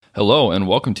Hello, and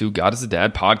welcome to God is a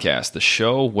Dad podcast, the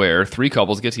show where three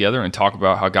couples get together and talk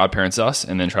about how God parents us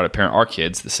and then try to parent our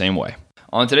kids the same way.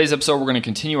 On today's episode, we're going to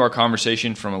continue our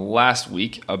conversation from last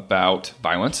week about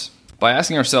violence by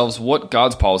asking ourselves what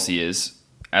God's policy is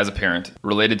as a parent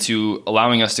related to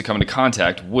allowing us to come into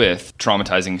contact with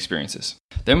traumatizing experiences.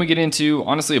 Then we get into,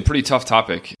 honestly, a pretty tough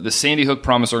topic. The Sandy Hook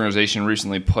Promise organization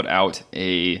recently put out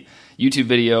a YouTube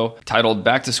video titled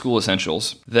Back to School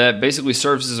Essentials that basically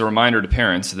serves as a reminder to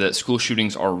parents that school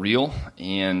shootings are real,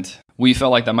 and we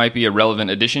felt like that might be a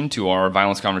relevant addition to our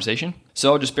violence conversation.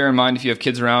 So just bear in mind, if you have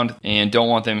kids around and don't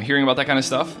want them hearing about that kind of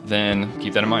stuff, then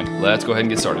keep that in mind. Let's go ahead and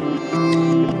get started.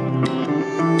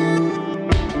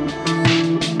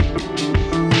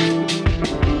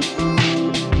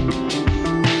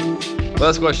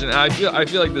 Last question. I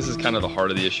feel like this is kind of the heart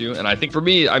of the issue. And I think for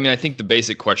me, I think the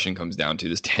basic question comes down to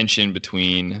this tension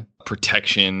between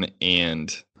protection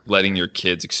and letting your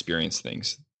kids experience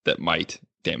things that might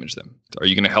damage them. Are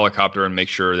you going to helicopter and make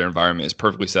sure their environment is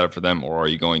perfectly set up for them? Or are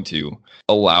you going to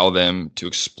allow them to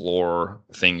explore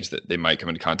things that they might come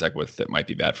into contact with that might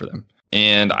be bad for them?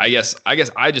 And I guess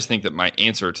I just think that my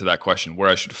answer to that question, where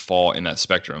I should fall in that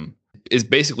spectrum, is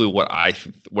basically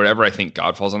wherever I think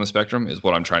God falls on the spectrum is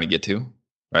what I'm trying to get to,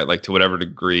 right? Like to whatever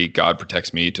degree God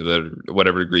protects me,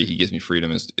 whatever degree he gives me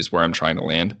freedom is where I'm trying to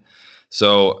land.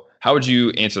 So how would you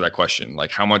answer that question?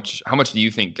 Like how much do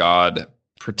you think God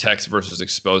protects versus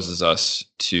exposes us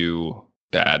to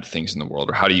bad things in the world?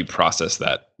 Or how do you process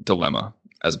that dilemma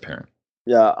as a parent?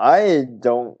 Yeah, I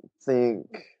don't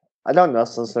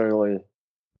necessarily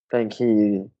think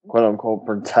he quote unquote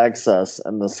protects us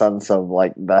in the sense of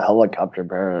like the helicopter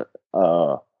parent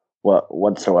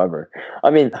whatsoever. I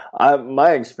mean,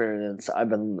 my experience, I've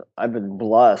been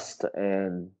blessed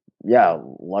and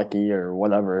lucky or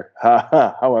whatever,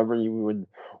 however you would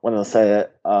want to say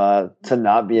it, to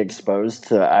not be exposed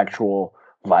to actual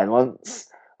violence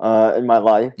in my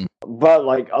life. But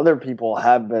like a lot of people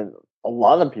have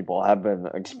been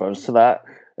exposed to that,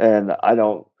 and I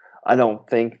don't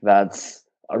think that's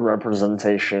a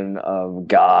representation of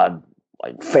God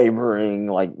like favoring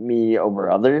like me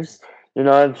over others.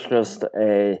 It's just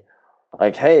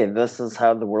like, hey, this is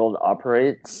how the world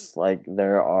operates. Like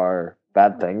there are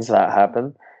bad things that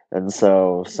happen. And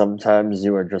so sometimes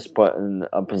you are just put in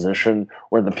a position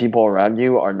where the people around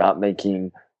you are not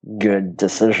making good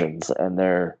decisions and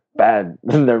they're bad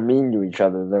and they're mean to each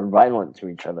other. They're violent to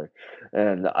each other.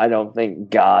 And I don't think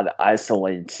God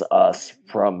isolates us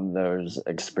from those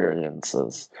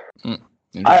experiences.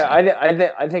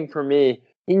 I think for me,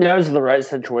 he knows the right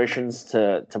situations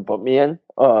to put me in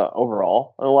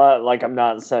overall. Like I'm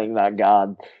not saying that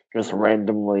God just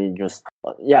randomly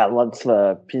lets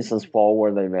the pieces fall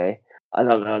where they may. I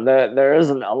don't know. There is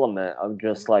an element of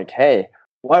just like, hey,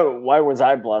 why was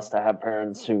I blessed to have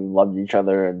parents who loved each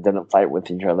other and didn't fight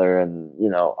with each other, and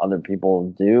other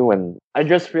people do? And I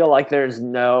just feel like there's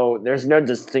no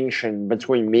distinction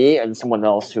between me and someone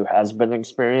else who has been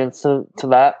experienced to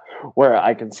that, where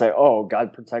I can say, oh,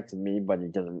 God protected me, but he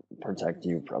didn't protect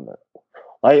you from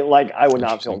it. Like I would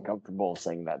not feel comfortable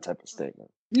saying that type of statement.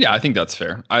 Yeah, I think that's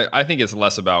fair. I think it's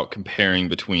less about comparing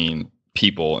between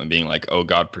people and being like, oh,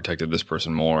 God protected this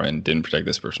person more and didn't protect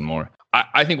this person more.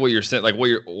 I think what you're saying, like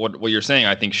what you're saying,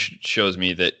 I think shows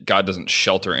me that God doesn't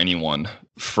shelter anyone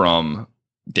from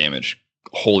damage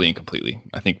wholly and completely.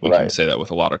 I think we can say that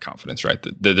with a lot of confidence, right?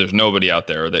 That there's nobody out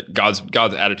there, that God's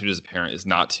attitude as a parent is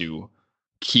not to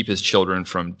keep his children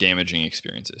from damaging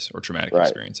experiences or traumatic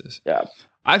experiences. Yeah.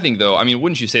 I think though,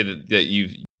 wouldn't you say that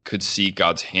you could see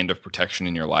God's hand of protection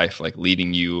in your life, like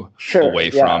leading you away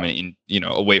from it,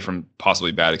 away from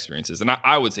possibly bad experiences? And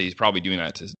I would say he's probably doing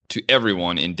that to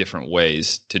everyone in different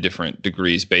ways, to different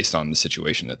degrees, based on the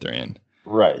situation that they're in.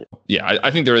 Right. Yeah, I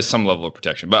think there is some level of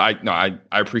protection, but I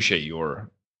appreciate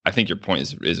I think your point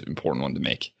is an important one to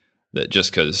make, that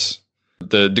just because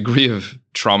the degree of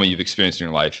trauma you've experienced in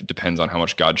your life depends on how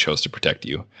much God chose to protect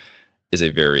you is a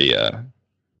very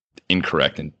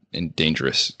incorrect and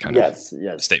dangerous kind of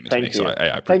statement to make. So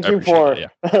thank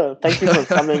you for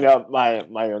summing up my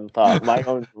own thought, my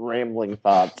own rambling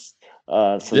thoughts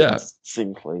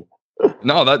succinctly.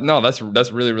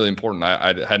 That's really, really important. I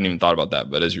hadn't even thought about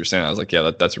that, but as you're saying, I was like, yeah,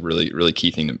 that's a really, really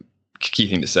key thing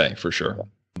to say for sure. Yeah.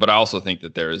 But I also think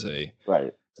that there is a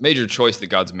major choice that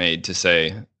God's made to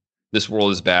say, this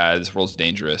world is bad, this world's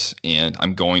dangerous, and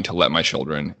I'm going to let my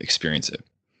children experience it.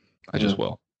 I just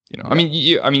will.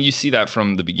 You see that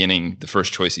from the beginning, the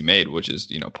first choice he made, which is,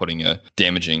 putting a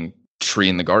damaging tree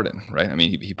in the garden, right?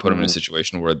 He put them in a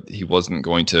situation where he wasn't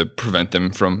going to prevent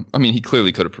them from, he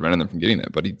clearly could have prevented them from getting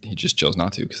it, but he just chose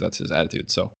not to, because that's his attitude.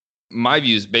 So my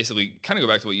views basically kind of go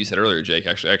back to what you said earlier, Jake.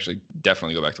 Actually,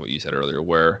 definitely go back to what you said earlier,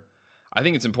 where I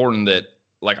think it's important that,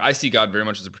 like, I see God very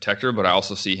much as a protector, but I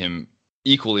also see him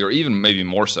equally, or even maybe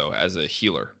more so, as a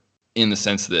healer, in the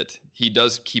sense that he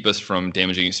does keep us from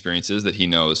damaging experiences that he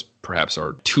knows perhaps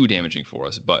are too damaging for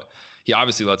us. But he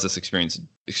obviously lets us experience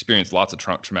lots of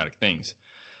traumatic things.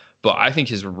 But I think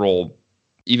his role,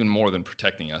 even more than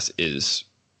protecting us, is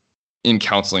in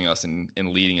counseling us and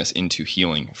leading us into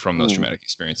healing from those traumatic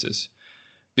experiences.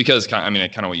 Because, kind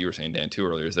of what you were saying, Dan, too,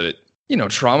 earlier, is that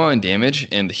trauma and damage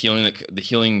and the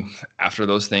healing after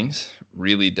those things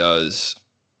really does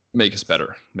make us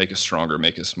better, make us stronger,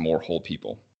 make us more whole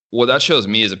people. What that shows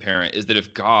me as a parent is that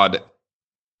if God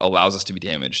allows us to be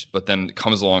damaged, but then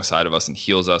comes alongside of us and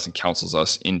heals us and counsels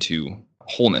us into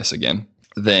wholeness again,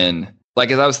 then,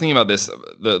 like, as I was thinking about this,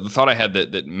 the thought I had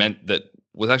that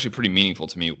was actually pretty meaningful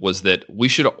to me was that we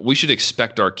should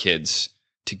expect our kids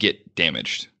to get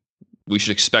damaged. We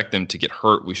should expect them to get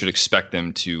hurt. We should expect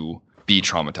them to be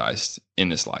traumatized in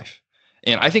this life.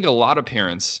 And I think a lot of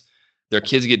parents, their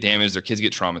kids get damaged, their kids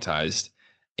get traumatized,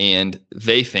 and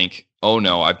they think, oh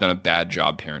no, I've done a bad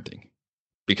job parenting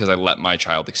because I let my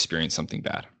child experience something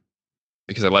bad,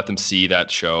 because I let them see that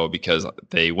show, because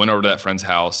they went over to that friend's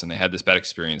house and they had this bad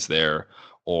experience there,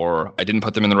 or I didn't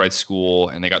put them in the right school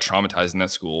and they got traumatized in that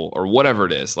school, or whatever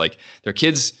it is. Like, their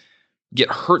kids get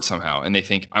hurt somehow and they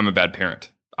think, I'm a bad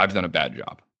parent, I've done a bad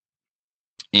job.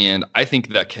 And I think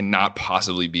that cannot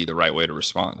possibly be the right way to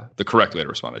respond, the correct way to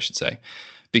respond, I should say.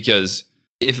 Because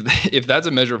if that's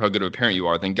a measure of how good of a parent you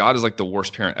are, then God is like the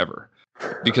worst parent ever,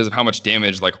 because of how much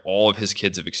damage like all of his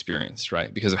kids have experienced,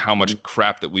 right? Because of how much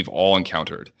crap that we've all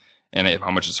encountered and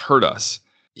how much it's hurt us.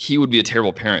 He would be a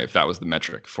terrible parent if that was the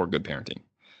metric for good parenting.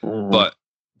 But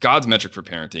God's metric for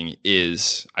parenting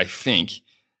is, I think,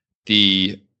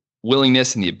 the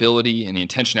willingness and the ability and the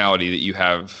intentionality that you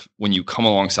have when you come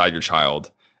alongside your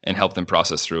child and help them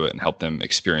process through it and help them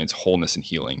experience wholeness and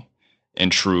healing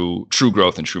and true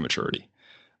growth and true maturity.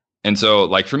 And so,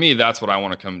 like, for me, that's what I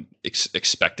want to come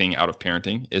expecting out of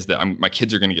parenting, is that my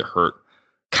kids are going to get hurt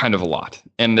kind of a lot.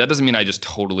 And that doesn't mean I just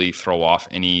totally throw off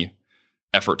any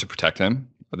effort to protect them.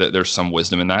 There's some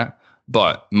wisdom in that.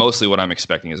 But mostly what I'm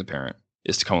expecting as a parent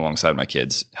is to come alongside my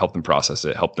kids, help them process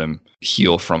it, help them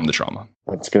heal from the trauma.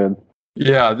 That's good.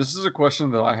 Yeah, this is a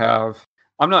question that I have.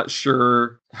 I'm not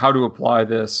sure how to apply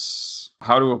this,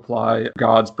 how to apply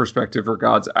God's perspective or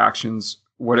God's actions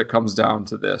when it comes down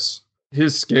to this.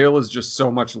 His scale is just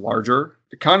so much larger.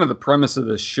 Kind of the premise of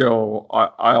this show,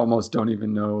 I almost don't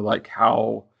even know, like,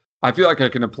 how. I feel like I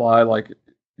can apply, like,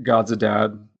 God's a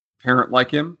dad, parent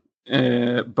like him.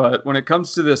 But when it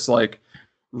comes to this, like,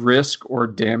 risk or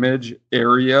damage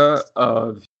area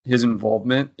of his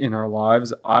involvement in our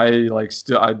lives, I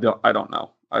don't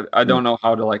know. I don't know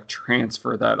how to, like,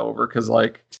 transfer that over, because,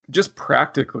 like, just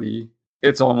practically,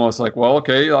 it's almost like, well,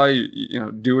 okay,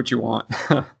 do what you want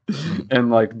and,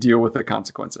 like, deal with the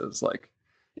consequences. Like,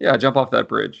 yeah, jump off that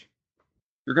bridge.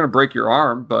 You're going to break your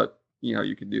arm, but,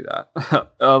 you can do that.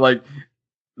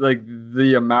 like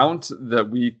the amount that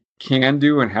we can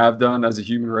do and have done as a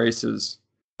human race is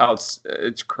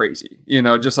it's crazy.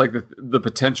 Just like the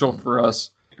potential for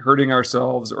us hurting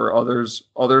ourselves or others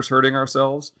hurting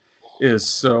ourselves is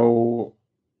so,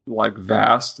 like,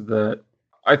 vast, that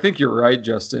I think you're right,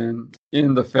 Justin,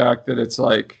 in the fact that it's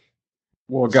like,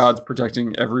 well, God's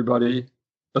protecting everybody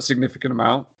a significant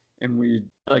amount, and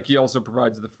he also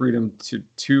provides the freedom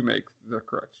to make the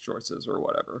correct choices or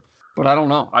whatever. But I don't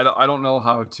know. I don't know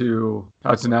how to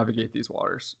navigate these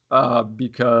waters,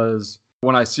 because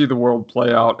when I see the world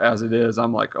play out as it is,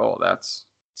 I'm like, oh, it's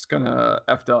gonna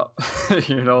effed up.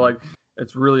 Like,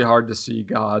 it's really hard to see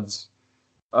God's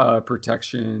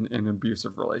protection in an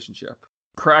abusive relationship.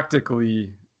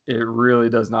 Practically, it really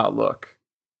does not look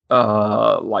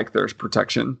like there's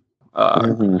protection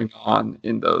going on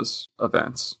in those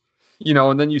events.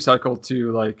 And then you cycle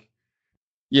to, like,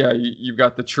 yeah, you've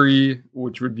got the tree,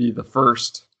 which would be the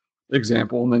first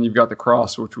example, and then you've got the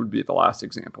cross, which would be the last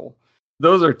example.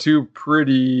 Those are two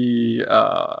pretty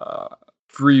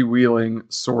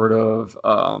freewheeling sort of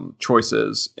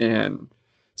choices and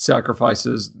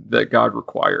sacrifices that God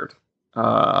required,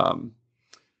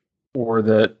 or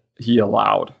that he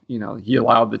allowed. He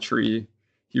allowed the tree.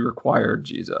 He required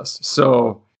Jesus.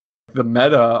 So the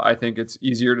meta, I think it's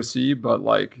easier to see, but,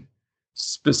 like,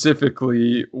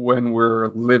 specifically when we're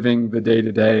living the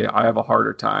day-to-day, I have a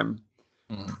harder time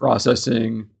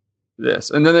processing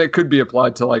this. And then it could be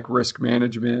applied to, like, risk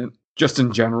management just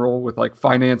in general, with, like,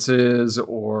 finances,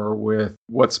 or with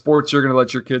what sports you're going to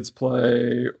let your kids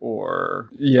play, or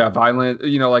violent,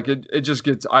 like, it just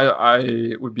gets,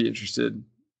 I would be interested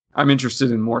I'm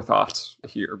interested in more thoughts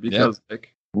here because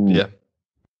yeah,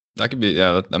 that could be,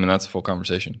 yeah. I mean, that's a full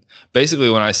conversation. Basically,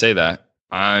 when I say that,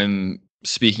 I'm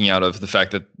speaking out of the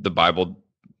fact that the Bible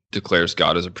declares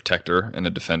God as a protector and a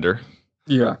defender.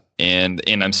 Yeah. And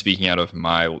I'm speaking out of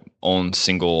my own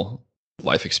single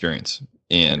life experience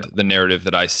and the narrative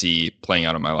that I see playing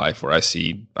out in my life, where I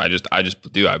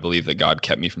believe that God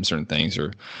kept me from certain things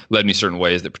or led me certain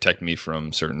ways that protected me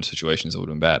from certain situations that would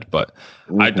have been bad. But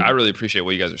I really appreciate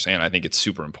what you guys are saying. I think it's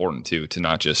super important too, to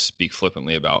not just speak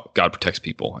flippantly about God protects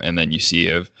people. And then you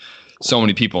see so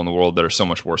many people in the world that are so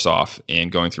much worse off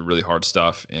and going through really hard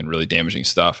stuff and really damaging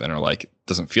stuff and are like, it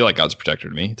doesn't feel like God's a protector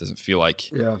to me. It doesn't feel like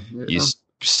he's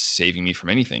saving me from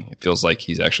anything. It feels like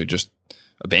he's actually just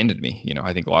abandoned me.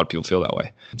 I think a lot of people feel that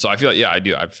way. So I feel like, I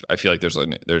do. I feel like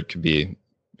there could be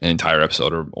an entire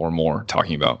episode or more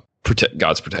talking about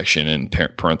God's protection and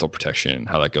parental protection and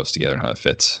how that goes together and how that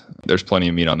fits. There's plenty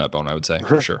of meat on that bone, I would say,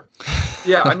 for sure.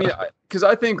 Yeah, I mean, because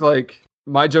I think like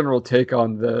my general take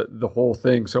on the whole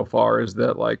thing so far is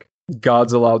that like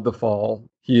God's allowed the fall.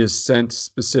 He has sent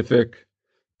specific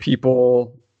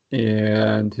people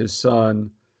and his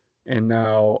son and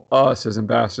now us as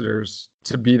ambassadors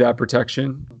to be that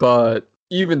protection. But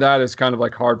even that is kind of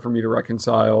like hard for me to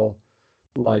reconcile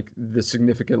like the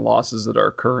significant losses that are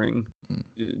occurring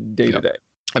day to day.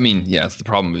 I mean, yeah, it's the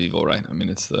problem of evil, right? I mean,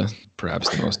 it's perhaps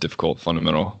the most difficult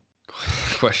fundamental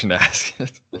question to ask.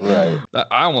 Right.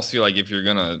 I almost feel like if you're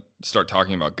going to start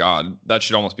talking about God, that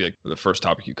should almost be like the first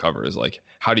topic you cover is like,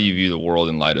 how do you view the world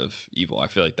in light of evil? I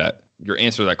feel like that your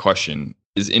answer to that question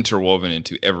is interwoven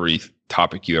into every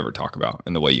topic you ever talk about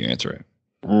and the way you answer it.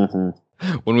 Mm-hmm.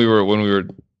 When we were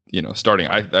starting,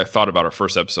 I thought about our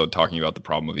first episode talking about the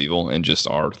problem of evil and just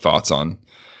our thoughts on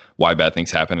why bad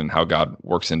things happen and how God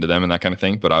works into them and that kind of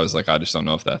thing. But I was like, I just don't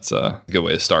know if that's a good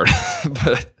way to start.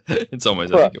 But in some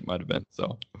ways, I think it might have been.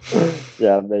 So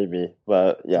yeah, maybe,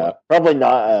 but yeah, probably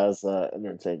not as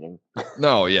entertaining.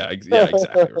 No, exactly,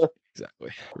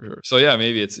 for sure. So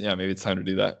maybe it's time to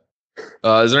do that.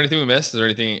 Is there anything we missed? Is there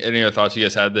any other thoughts you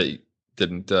guys had that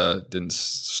didn't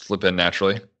slip in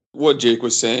naturally? What Jake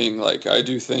was saying, like, I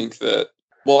do think that,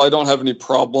 I don't have any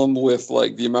problem with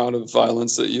like the amount of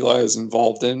violence that Eli is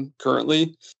involved in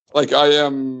currently. Like, I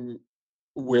am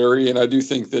wary, and I do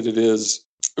think that it is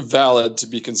valid to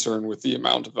be concerned with the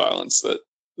amount of violence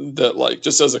that like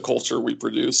just as a culture we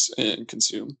produce and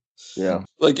consume. Yeah.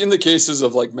 Like in the cases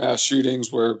of like mass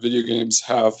shootings where video games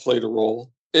have played a role,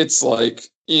 it's like,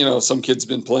 some kid's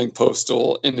been playing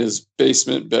Postal in his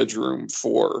basement bedroom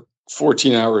for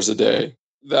 14 hours a day.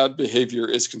 That behavior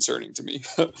is concerning to me.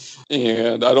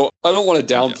 And I don't want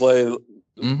to downplay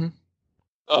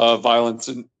violence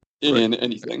in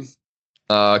anything.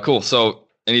 Cool. So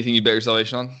anything you bet your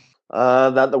salvation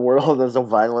on? That the world is a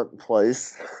violent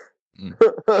place.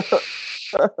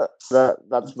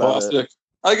 That's plastic.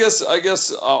 I guess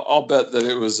I'll bet that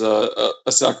it was a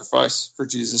sacrifice for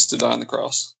Jesus to die on the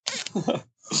cross.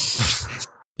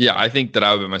 Yeah, I think that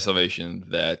I would bet my salvation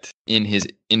that in his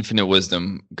infinite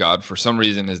wisdom, God, for some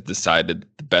reason, has decided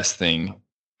the best thing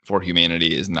for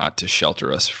humanity is not to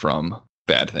shelter us from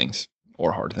bad things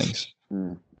or hard things.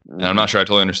 Mm-hmm. And I'm not sure I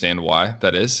totally understand why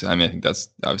that is. I mean, I think that's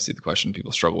obviously the question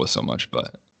people struggle with so much.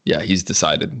 But yeah, he's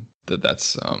decided that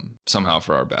that's somehow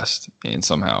for our best and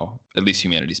somehow at least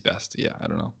humanity's best. Yeah, I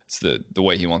don't know. It's the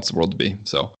way he wants the world to be.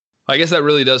 So I guess that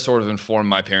really does sort of inform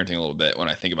my parenting a little bit when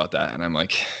I think about that. And I'm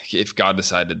like, if God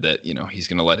decided that, he's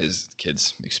going to let his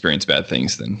kids experience bad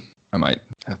things, then I might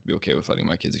have to be okay with letting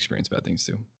my kids experience bad things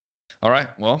too. All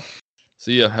right. Well,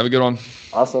 see ya. Have a good one.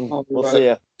 Awesome. We'll see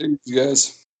ya. Thank you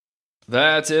guys.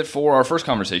 That's it for our first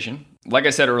conversation. Like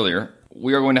I said earlier,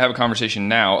 we are going to have a conversation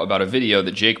now about a video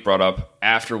that Jake brought up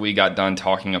after we got done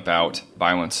talking about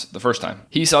violence the first time.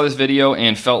 He saw this video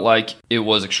and felt like it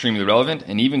was extremely relevant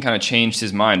and even kind of changed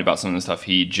his mind about some of the stuff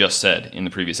he just said in the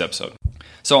previous episode.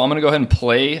 So I'm going to go ahead and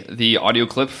play the audio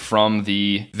clip from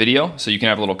the video so you can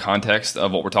have a little context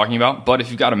of what we're talking about. But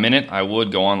if you've got a minute, I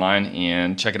would go online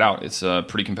and check it out. It's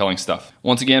pretty compelling stuff.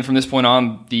 Once again, from this point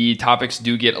on, the topics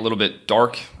do get a little bit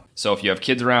dark. So if you have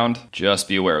kids around, just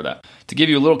be aware of that. To give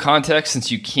you a little context,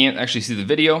 since you can't actually see the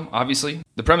video, obviously,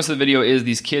 the premise of the video is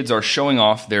these kids are showing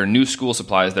off their new school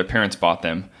supplies their parents bought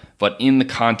them, but in the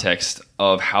context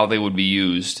of how they would be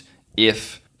used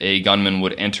if a gunman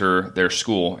would enter their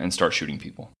school and start shooting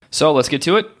people. So let's get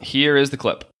to it. Here is the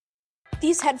clip.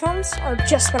 These headphones are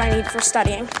just what I need for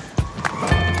studying.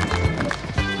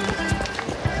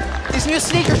 These new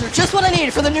sneakers are just what I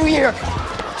need for the new year.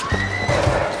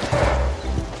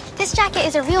 This jacket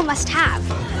is a real must-have.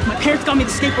 My parents got me the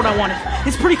skateboard I wanted.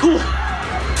 It's pretty cool.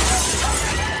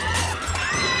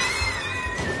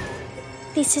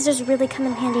 These scissors really come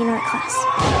in handy in art class.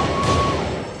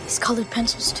 These colored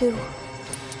pencils, too.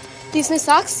 These new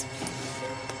socks?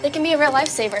 They can be a real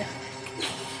lifesaver.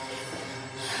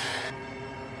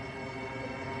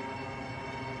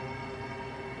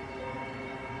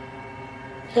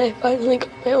 And I finally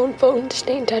got my own phone to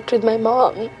stay in touch with my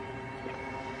mom.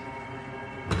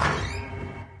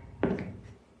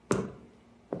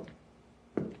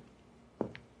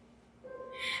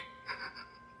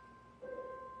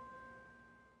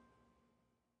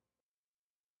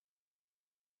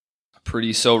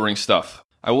 Pretty sobering stuff.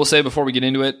 I will say before we get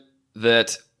into it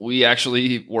that we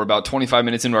actually were about 25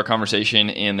 minutes into our conversation,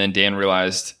 and then Dan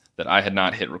realized that I had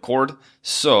not hit record.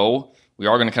 So we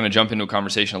are going to kind of jump into a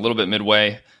conversation a little bit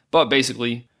midway. But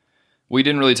basically, we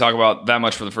didn't really talk about that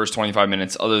much for the first 25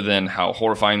 minutes other than how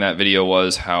horrifying that video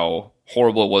was, how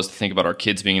horrible it was to think about our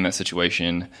kids being in that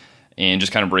situation, and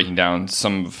just kind of breaking down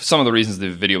some of the reasons the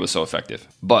video was so effective.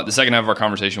 But the second half of our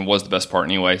conversation was the best part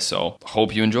anyway, so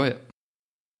hope you enjoy it.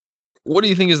 What do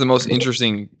you think is the most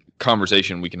interesting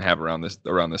conversation we can have around this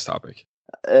topic?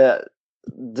 Did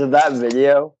that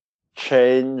video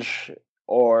change,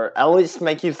 or at least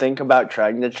make you think about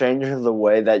trying to change the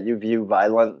way that you view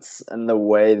violence and the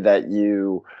way that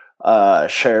you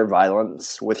share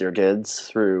violence with your kids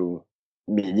through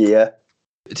media?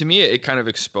 To me, it kind of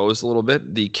exposed a little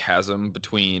bit the chasm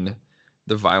between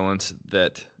the violence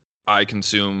that I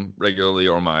consume regularly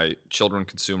or my children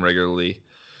consume regularly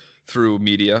through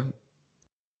media.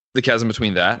 The chasm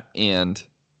between that and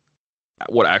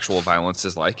what actual violence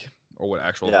is like, or what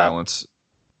actual violence,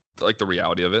 like the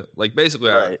reality of it. Like basically,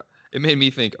 right. It made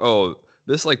me think, oh,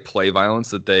 this like play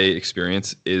violence that they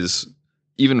experience is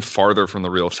even farther from the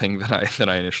real thing than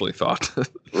I initially thought.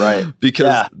 Right.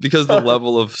 because the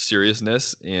level of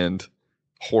seriousness and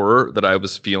horror that I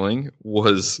was feeling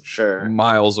was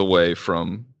miles away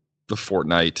from the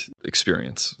Fortnite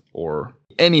experience or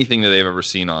anything that they've ever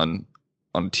seen on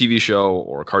a TV show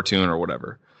or a cartoon or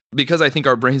whatever. Because I think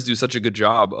our brains do such a good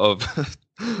job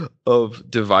of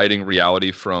dividing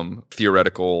reality from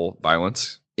theoretical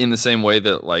violence in the same way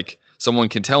that like someone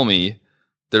can tell me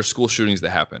there's school shootings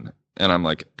that happen. And I'm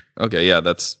like, okay, yeah,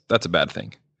 that's a bad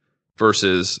thing.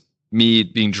 Versus me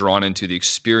being drawn into the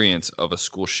experience of a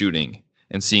school shooting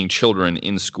and seeing children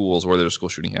in schools where there's a school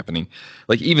shooting happening.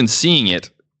 Like even seeing it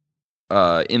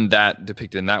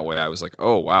depicted in that way, I was like,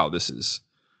 oh, wow, this is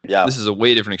a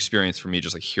way different experience for me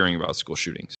just like hearing about school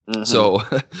shootings. Mm-hmm. So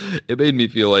it made me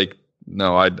feel like,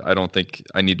 no, I don't think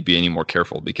I need to be any more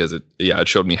careful because it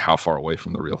showed me how far away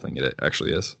from the real thing it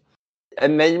actually is. It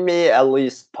made me at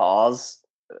least pause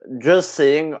just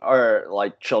seeing our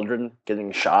like children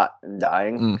getting shot and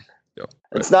dying. Right.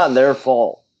 It's not their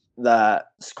fault that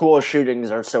school shootings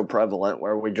are so prevalent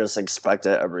where we just expect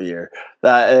it every year.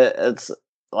 That it's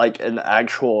like an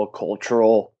actual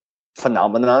cultural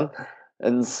phenomenon.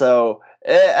 And so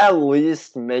it at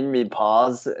least made me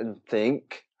pause and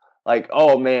think like,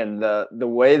 oh man, the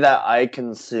way that I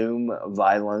consume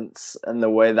violence and the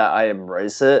way that I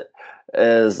embrace it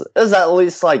is at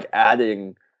least like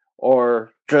adding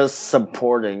or just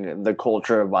supporting the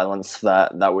culture of violence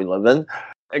that we live in,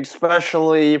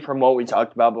 especially from what we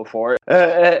talked about before.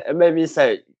 It made me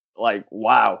say, like,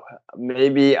 wow,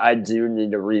 maybe I do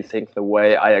need to rethink the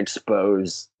way I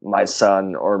expose my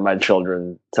son or my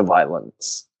children to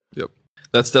violence. Yep.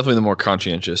 That's definitely the more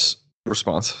conscientious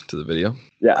response to the video.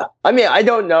 Yeah. I mean, I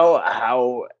don't know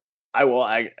how I will,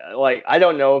 I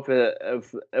don't know if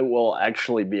it will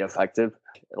actually be effective.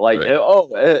 Like,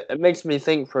 right. It makes me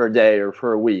think for a day or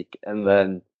for a week. And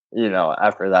then,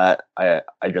 after that, I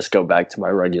just go back to my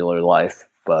regular life.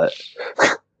 But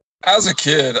as a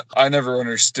kid, I never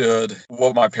understood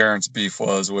what my parents' beef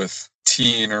was with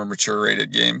teen or mature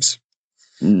rated games.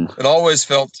 It always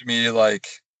felt to me like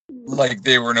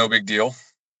they were no big deal.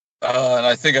 And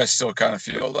I think I still kind of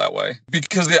feel that way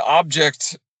because the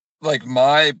object, like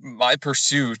my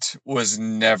pursuit was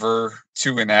never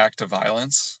to enact a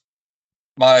violence.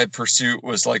 My pursuit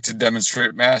was like to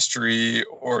demonstrate mastery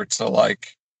or to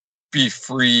like be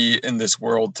free in this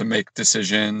world to make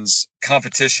decisions,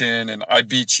 competition, and I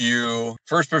beat you.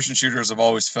 First-person shooters have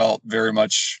always felt very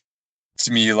much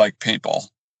to me like paintball.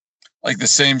 Like the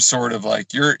same sort of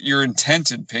like your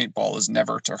intent in paintball is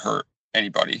never to hurt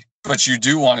anybody, but you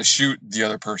do want to shoot the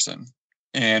other person.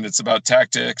 And it's about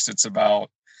tactics. It's about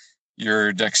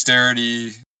your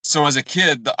dexterity. So as a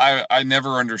kid, I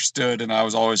never understood, and I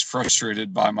was always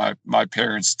frustrated by my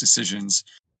parents' decisions.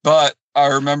 But I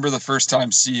remember the first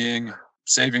time seeing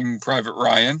Saving Private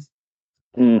Ryan,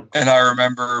 and I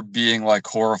remember being like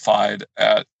horrified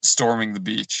at storming the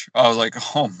beach. I was like,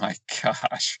 oh my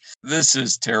gosh, this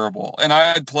is terrible. And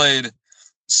I had played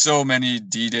so many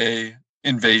D-Day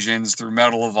invasions through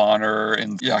Medal of Honor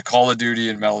and Call of Duty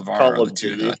and Medal of Honor. Call of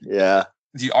Duty, yeah.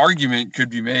 The argument could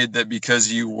be made that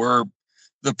because you were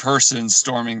the person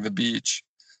storming the beach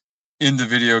in the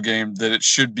video game, that it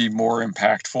should be more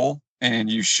impactful and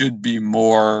you should be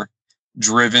more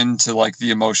driven to like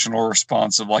the emotional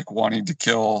response of like wanting to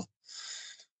kill,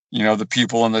 the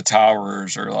people in the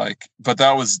towers or like, but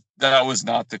that was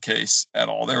not the case at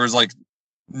all. There was like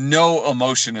no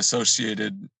emotion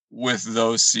associated with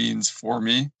those scenes for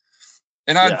me.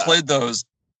 And I'd played those,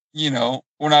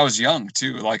 when I was young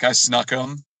too. Like I snuck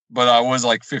them, but I was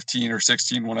like 15 or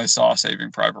 16 when I saw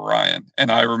Saving Private Ryan.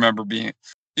 And I remember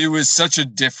it was such a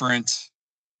different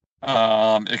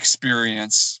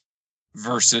experience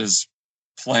versus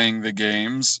playing the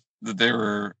games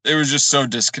that it was just so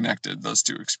disconnected, those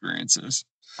two experiences.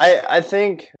 I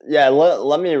think,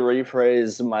 let me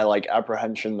rephrase my like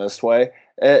apprehension this way.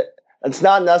 It's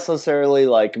not necessarily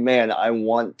like, man, I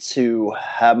want to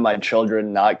have my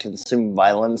children not consume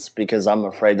violence because I'm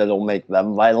afraid it'll make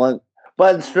them violent.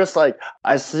 But it's just like,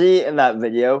 I see in that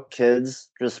video kids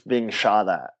just being shot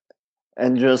at.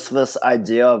 And just this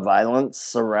idea of violence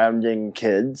surrounding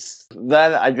kids.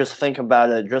 Then I just think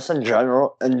about it just in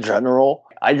general.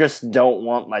 I just don't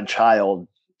want my child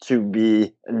to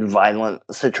be in violent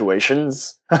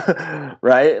situations,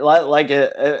 right? Like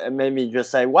it made me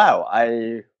just say, wow,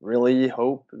 I really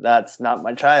hope that's not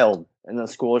my child in a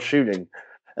school shooting.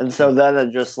 And so then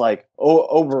it just like,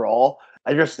 overall,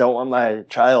 I just don't want my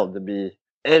child to be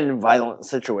in violent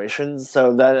situations.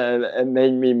 So then it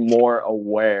made me more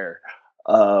aware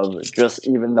of just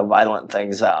even the violent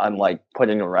things that I'm like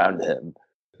putting around him.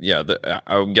 Yeah,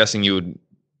 I'm guessing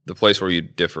the place where you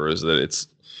differ is that it's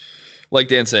like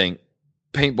Dan saying,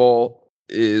 paintball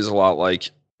is a lot like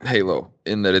Halo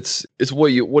in that it's what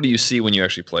do you see when you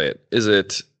actually play it? Is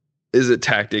it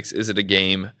tactics? Is it a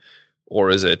game,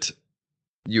 or is it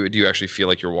do you actually feel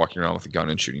like you're walking around with a gun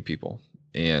and shooting people?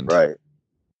 And right.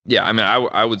 Yeah, I mean,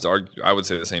 I would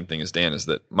say the same thing as Dan, is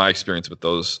that my experience with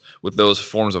those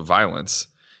forms of violence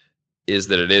is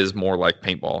that it is more like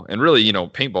paintball. And really,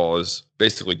 paintball is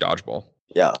basically dodgeball.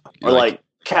 Yeah. Or like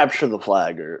capture the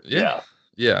flag or yeah.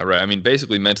 Yeah, right. I mean,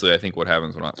 basically mentally, I think what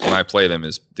happens when I play them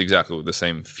is exactly the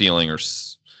same feeling or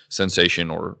sensation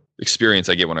or experience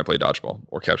I get when I play dodgeball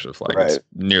or capture the flag. Right. It's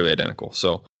nearly identical.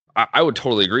 So I would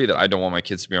totally agree that I don't want my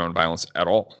kids to be around violence at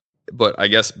all. But I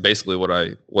guess basically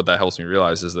what that helps me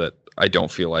realize is that I don't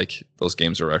feel like those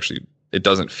games are actually, it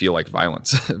doesn't feel like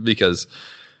violence because,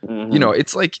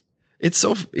 it's like, it's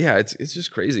so, it's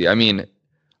just crazy. I mean,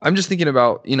 I'm just thinking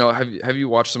about, have you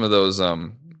watched some of those,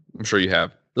 I'm sure you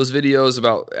have, those videos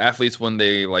about athletes when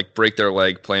they like break their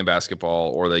leg playing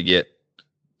basketball or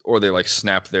they like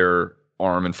snap their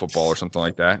arm in football or something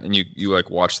like that. And you like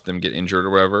watch them get injured or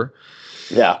whatever.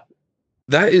 Yeah.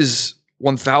 That is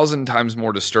 1,000 times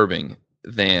more disturbing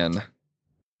than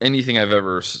anything I've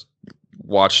ever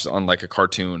watched on like a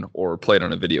cartoon or played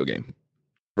on a video game.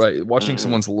 Right? Watching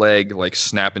someone's leg like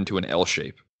snap into an L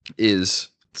shape is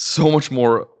so much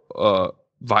more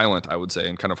violent, I would say,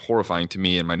 and kind of horrifying to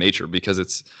me in my nature because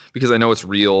I know it's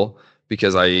real,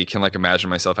 because I can like imagine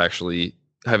myself actually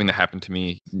having that happen to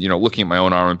me, looking at my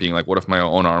own arm and being like, what if my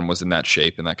own arm was in that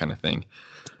shape and that kind of thing.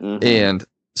 And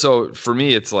so for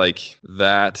me, it's like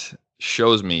that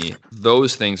shows me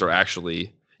those things are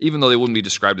actually, even though they wouldn't be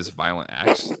described as violent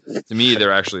acts, to me,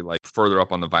 they're actually like further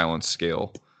up on the violence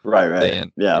scale. Right.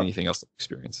 Than anything else I've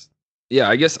experienced. Yeah,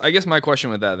 I guess my question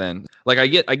with that then, like I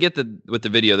get that with the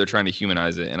video they're trying to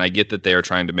humanize it, and I get that they are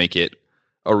trying to make it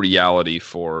a reality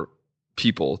for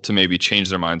people to maybe change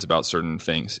their minds about certain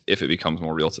things if it becomes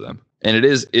more real to them. And it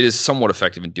is somewhat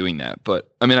effective in doing that.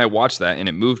 But I mean, I watched that and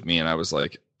it moved me, and I was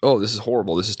like, oh, this is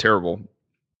horrible. This is terrible.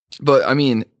 But I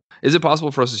mean, is it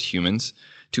possible for us as humans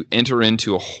to enter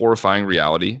into a horrifying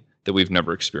reality that we've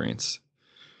never experienced?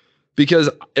 Because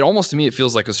it almost, to me, it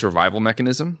feels like a survival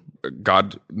mechanism.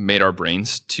 God made our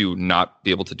brains to not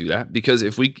be able to do that. Because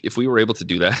if we were able to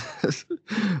do that,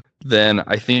 then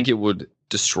I think it would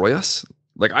destroy us.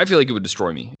 Like, I feel like it would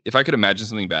destroy me. If I could imagine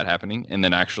something bad happening and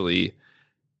then actually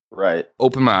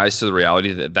open my eyes to the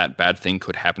reality that that bad thing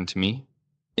could happen to me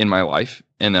in my life,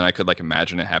 and then I could like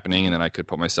imagine it happening, and then I could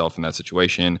put myself in that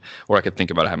situation, or I could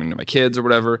think about it happening to my kids or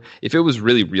whatever. If it was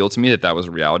really real to me that was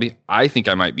a reality, I think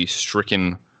I might be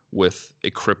stricken with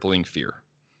a crippling fear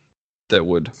that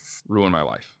would ruin my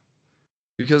life,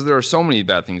 because there are so many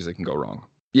bad things that can go wrong.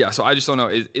 Yeah, so I just don't know.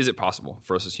 Is it possible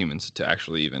for us as humans to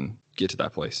actually even get to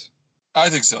that place? I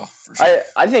think so. For sure.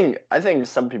 I think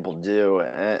some people do,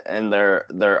 and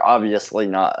they're obviously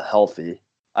not healthy.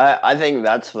 I think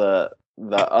that's the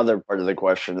the other part of the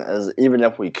question is, even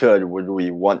if we could, would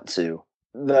we want to?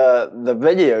 The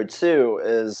video too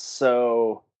is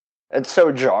so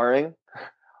jarring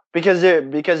because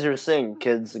you're seeing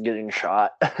kids getting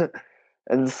shot,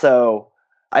 and so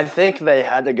I think they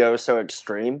had to go so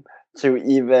extreme to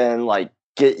even like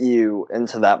get you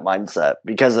into that mindset,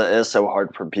 because it is so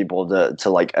hard for people to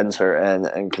like enter in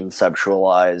and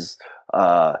conceptualize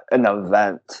an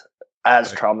event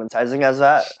as traumatizing as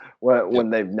that when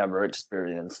they've never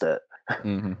experienced it.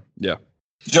 Mm-hmm. Yeah.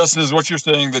 Justin, is what you're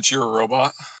saying that you're a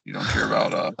robot? You don't care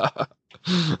about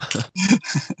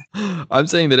I'm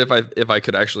saying that if I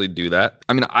could actually do that,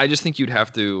 I mean, I just think you'd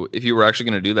have to, if you were actually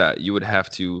going to do that, you would have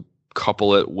to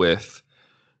couple it with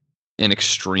an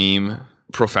extreme,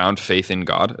 profound faith in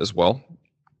God as well,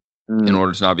 in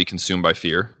order to not be consumed by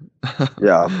fear.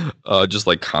 Yeah. Just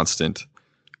like constant,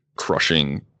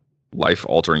 crushing,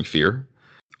 life-altering fear.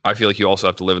 I feel like you also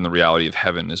have to live in the reality of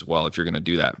heaven as well if you're going to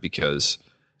do that, because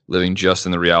living just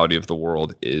in the reality of the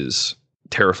world is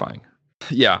terrifying.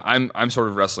 Yeah, I'm sort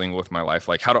of wrestling with my life.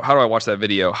 Like, how do I watch that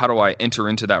video? How do I enter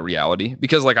into that reality?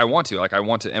 Because like I want to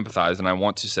empathize, and I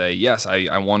want to say, yes,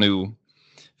 I want to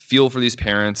feel for these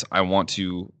parents. I want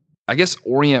to, I guess,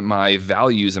 orient my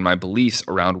values and my beliefs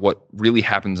around what really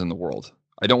happens in the world.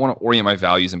 I don't want to orient my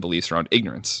values and beliefs around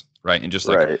ignorance, right? And just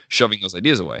like shoving those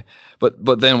ideas away.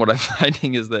 But then what I'm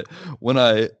finding is that when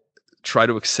I try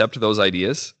to accept those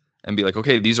ideas and be like,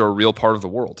 okay, these are a real part of the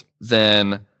world,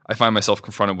 then I find myself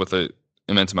confronted with an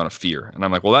immense amount of fear. And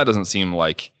I'm like, well, that doesn't seem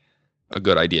like a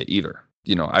good idea either.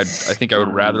 You know, I think I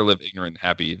would rather live ignorant and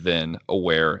happy than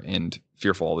aware and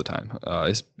fearful all the time.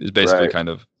 Is basically kind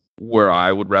of where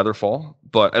I would rather fall.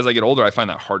 But as I get older, I find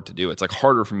that hard to do. It's like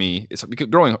harder for me. It's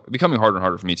becoming harder and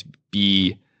harder for me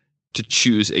to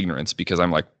choose ignorance, because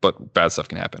I'm like, but bad stuff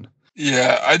can happen.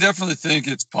 Yeah, I definitely think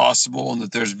it's possible, and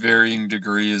that there's varying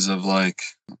degrees of like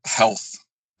health,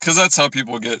 because that's how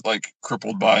people get like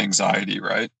crippled by anxiety,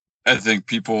 right? I think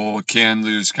people can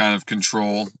lose kind of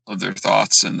control of their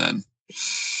thoughts, and then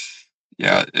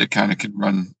it kind of can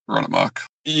run amok.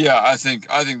 Yeah, I think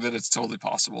that it's totally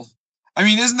possible. I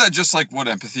mean, isn't that just like what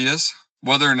empathy is?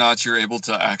 Whether or not you're able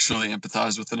to actually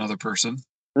empathize with another person.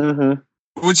 Mm-hmm.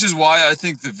 Which is why I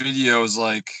think the video is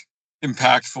like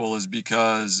impactful, is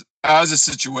because as a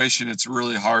situation, it's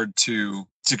really hard to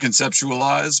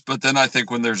conceptualize. But then I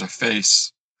think when there's a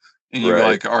face and you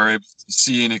like are able to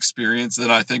see and experience,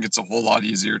 then I think it's a whole lot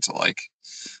easier to like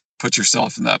put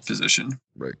yourself in that position.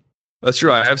 Right. That's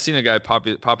true. I have seen a guy pop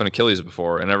an Achilles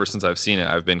before, and ever since I've seen it,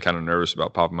 I've been kind of nervous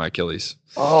about popping my Achilles.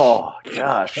 Oh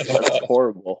gosh, that's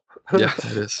horrible. Yeah,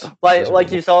 it is.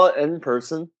 like you saw it in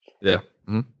person. Yeah.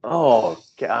 Mm-hmm. Oh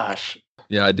gosh.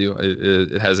 Yeah, I do.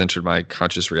 It has entered my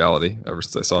conscious reality ever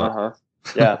since I saw it.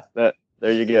 Yeah,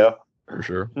 there you go. For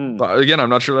sure. But again, I'm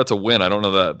not sure that's a win. I don't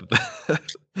know that.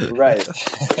 Right.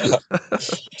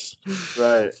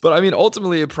 Right. But I mean,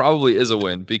 ultimately, it probably is a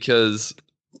win, because,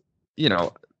 you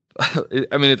know,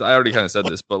 I mean, I already kind of said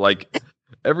this, but like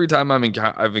every time I'm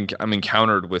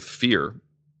encountered with fear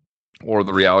or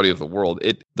the reality of the world,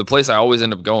 the place I always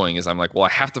end up going is I'm like, well, I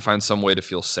have to find some way to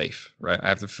feel safe, right? I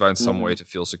have to find some way to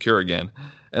feel secure again.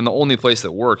 And the only place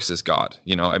that works is God.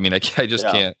 You know, I mean, I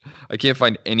can't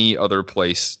find any other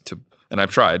place to, and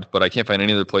I've tried, but I can't find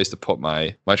any other place to put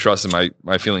my trust and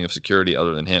my feeling of security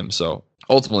other than him. So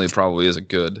ultimately it probably is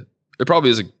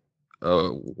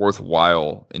a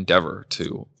worthwhile endeavor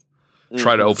to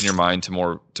try to open your mind to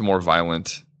more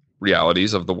violent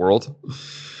realities of the world.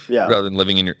 Yeah. Rather than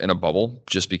living in a bubble,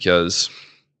 just because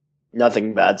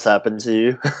nothing bad's happened to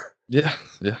you. Yeah.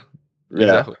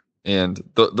 Exactly. And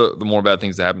the more bad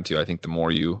things that happen to you, I think the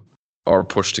more you are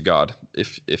pushed to God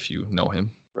if you know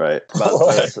him. Right.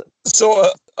 So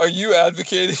are you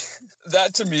advocating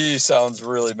that? To me sounds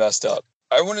really messed up.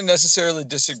 I wouldn't necessarily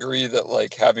disagree that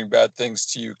like having bad things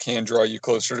to you can draw you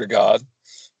closer to God,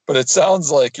 but it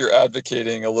sounds like you're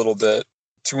advocating a little bit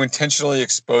to intentionally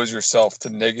expose yourself to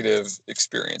negative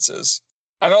experiences.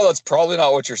 I know that's probably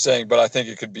not what you're saying, but I think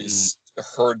it could be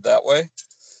heard that way.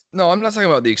 No, I'm not talking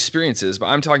about the experiences, but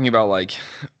I'm talking about like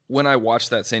when I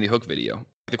watched that Sandy Hook video.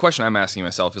 The question I'm asking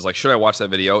myself is like, should I watch that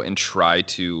video and try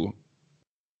to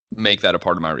make that a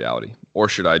part of my reality? Or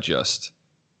should I just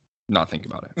not think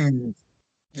about it?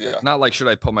 Yeah. Not like, should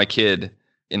I put my kid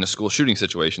in a school shooting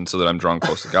situation so that I'm drawn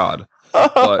close to God?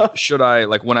 But should I,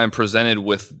 like when I'm presented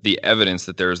with the evidence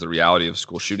that there is the reality of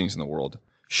school shootings in the world,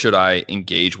 should I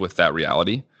engage with that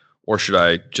reality? Or should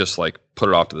I just like put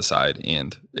it off to the side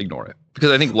and ignore it?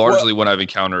 Because I think largely when I've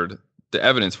encountered the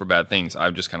evidence for bad things,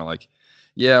 I'm just kind of like,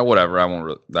 yeah, whatever. I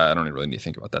don't really need to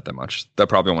think about that much. That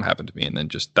probably won't happen to me. And then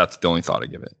that's the only thought I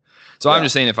give it. So I'm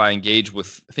just saying, if I engage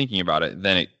with thinking about it,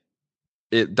 then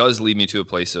it does lead me to a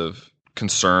place of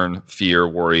concern, fear,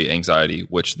 worry, anxiety,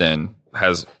 which then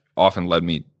has often led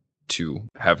me to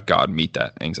have God meet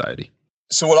that anxiety.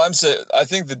 So what I'm saying, I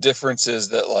think the difference is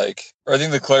that or I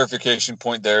think the clarification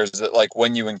point there is that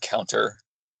when you encounter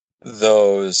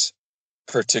those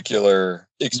particular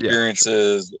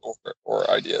experiences or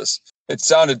ideas, it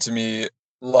sounded to me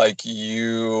like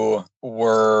you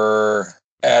were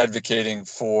advocating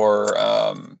for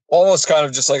almost kind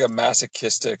of just like a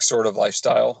masochistic sort of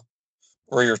lifestyle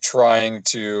where you're trying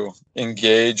to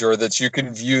engage, or that you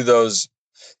can view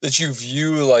that you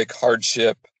view like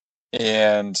hardship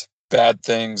and bad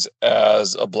things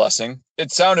as a blessing.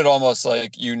 It sounded almost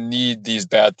like you need these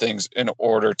bad things in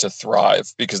order to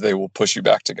thrive because they will push you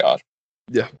back to God.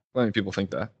 Yeah, many people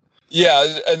think that.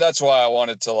 Yeah, and that's why I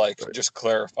wanted to just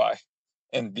clarify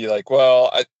and be like,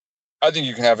 well, I think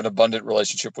you can have an abundant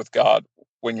relationship with God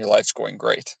when your life's going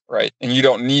great, right? And you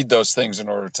don't need those things in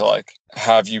order to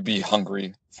have you be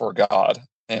hungry for God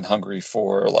and hungry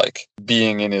for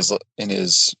being in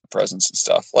his presence and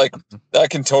stuff. That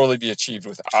can totally be achieved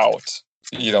without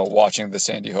watching the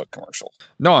Sandy Hook commercial.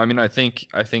 No, I mean, I think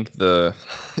the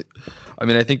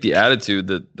attitude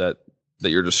that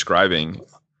you're describing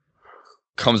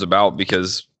comes about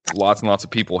because lots and lots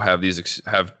of people have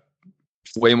have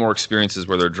way more experiences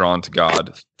where they're drawn to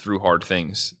God through hard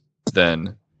things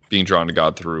than being drawn to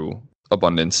God through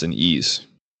abundance and ease.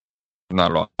 I'm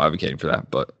not at all advocating for that,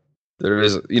 but there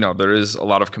is a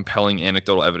lot of compelling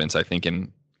anecdotal evidence, I think,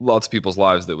 in lots of people's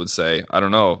lives that would say, I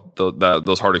don't know, that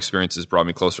those hard experiences brought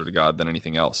me closer to God than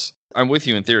anything else. I'm with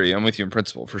you in theory. I'm with you in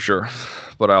principle, for sure.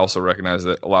 But I also recognize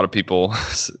that a lot of people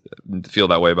feel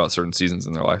that way about certain seasons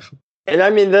in their life. And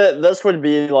I mean, this would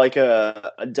be like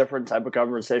a different type of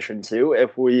conversation too,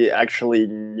 if we actually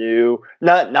knew,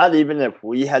 not even if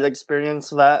we had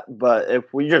experienced that, but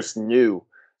if we just knew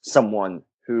someone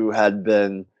who had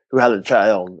a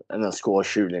child in a school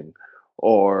shooting,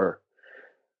 or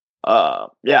it's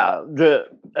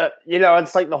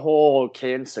like the whole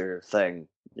cancer thing.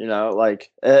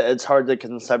 It's hard to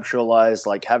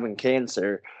conceptualize having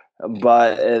cancer,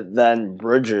 but it then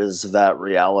bridges that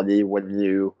reality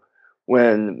when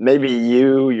maybe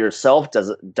you yourself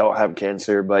don't have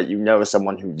cancer, but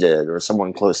someone who did, or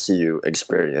someone close to you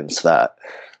experienced that.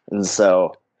 And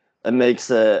so it makes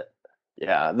it,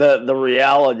 the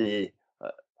reality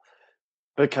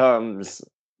becomes,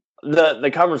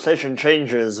 the conversation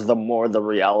changes the more the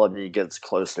reality gets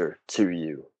closer to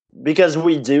you. Because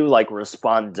we do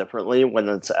respond differently when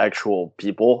it's actual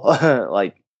people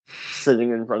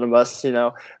sitting in front of us,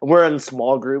 we're in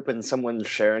small group and someone's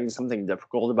sharing something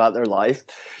difficult about their life,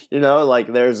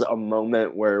 there's a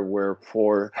moment where we're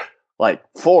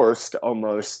forced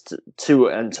almost to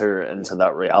enter into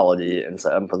that reality and to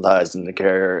empathize and to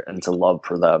care and to love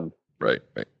for them. Right.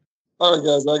 All right,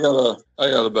 guys, I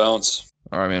gotta bounce.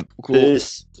 All right, man. Cool.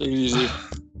 Peace. Take it easy.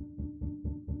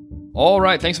 All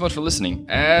right. Thanks so much for listening.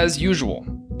 As usual,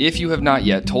 if you have not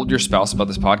yet told your spouse about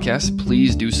this podcast,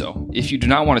 please do so. If you do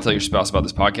not want to tell your spouse about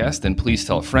this podcast, then please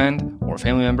tell a friend or a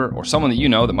family member or someone that you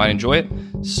know that might enjoy it,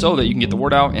 so that you can get the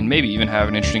word out and maybe even have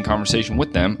an interesting conversation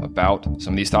with them about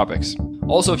some of these topics.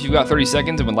 Also, if you've got 30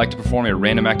 seconds and would like to perform a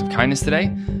random act of kindness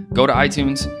today, go to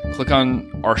iTunes, click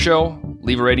on our show,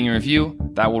 leave a rating and review.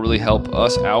 That will really help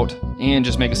us out and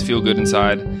just make us feel good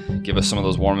inside, give us some of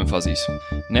those warm and fuzzies.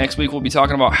 Next week, we'll be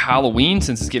talking about Halloween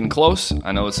since it's getting close.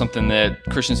 I know it's something that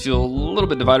Christians feel a little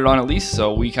bit divided on, at least,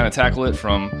 so we kind of tackle it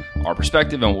from our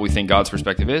perspective and what we think God's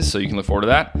perspective is, so you can look forward to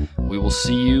that. We will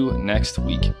see you next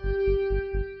week.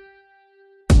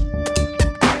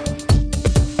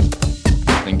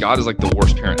 And God is like the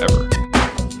worst parent ever.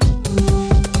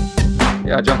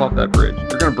 Yeah, jump off that bridge.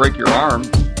 You're going to break your arm.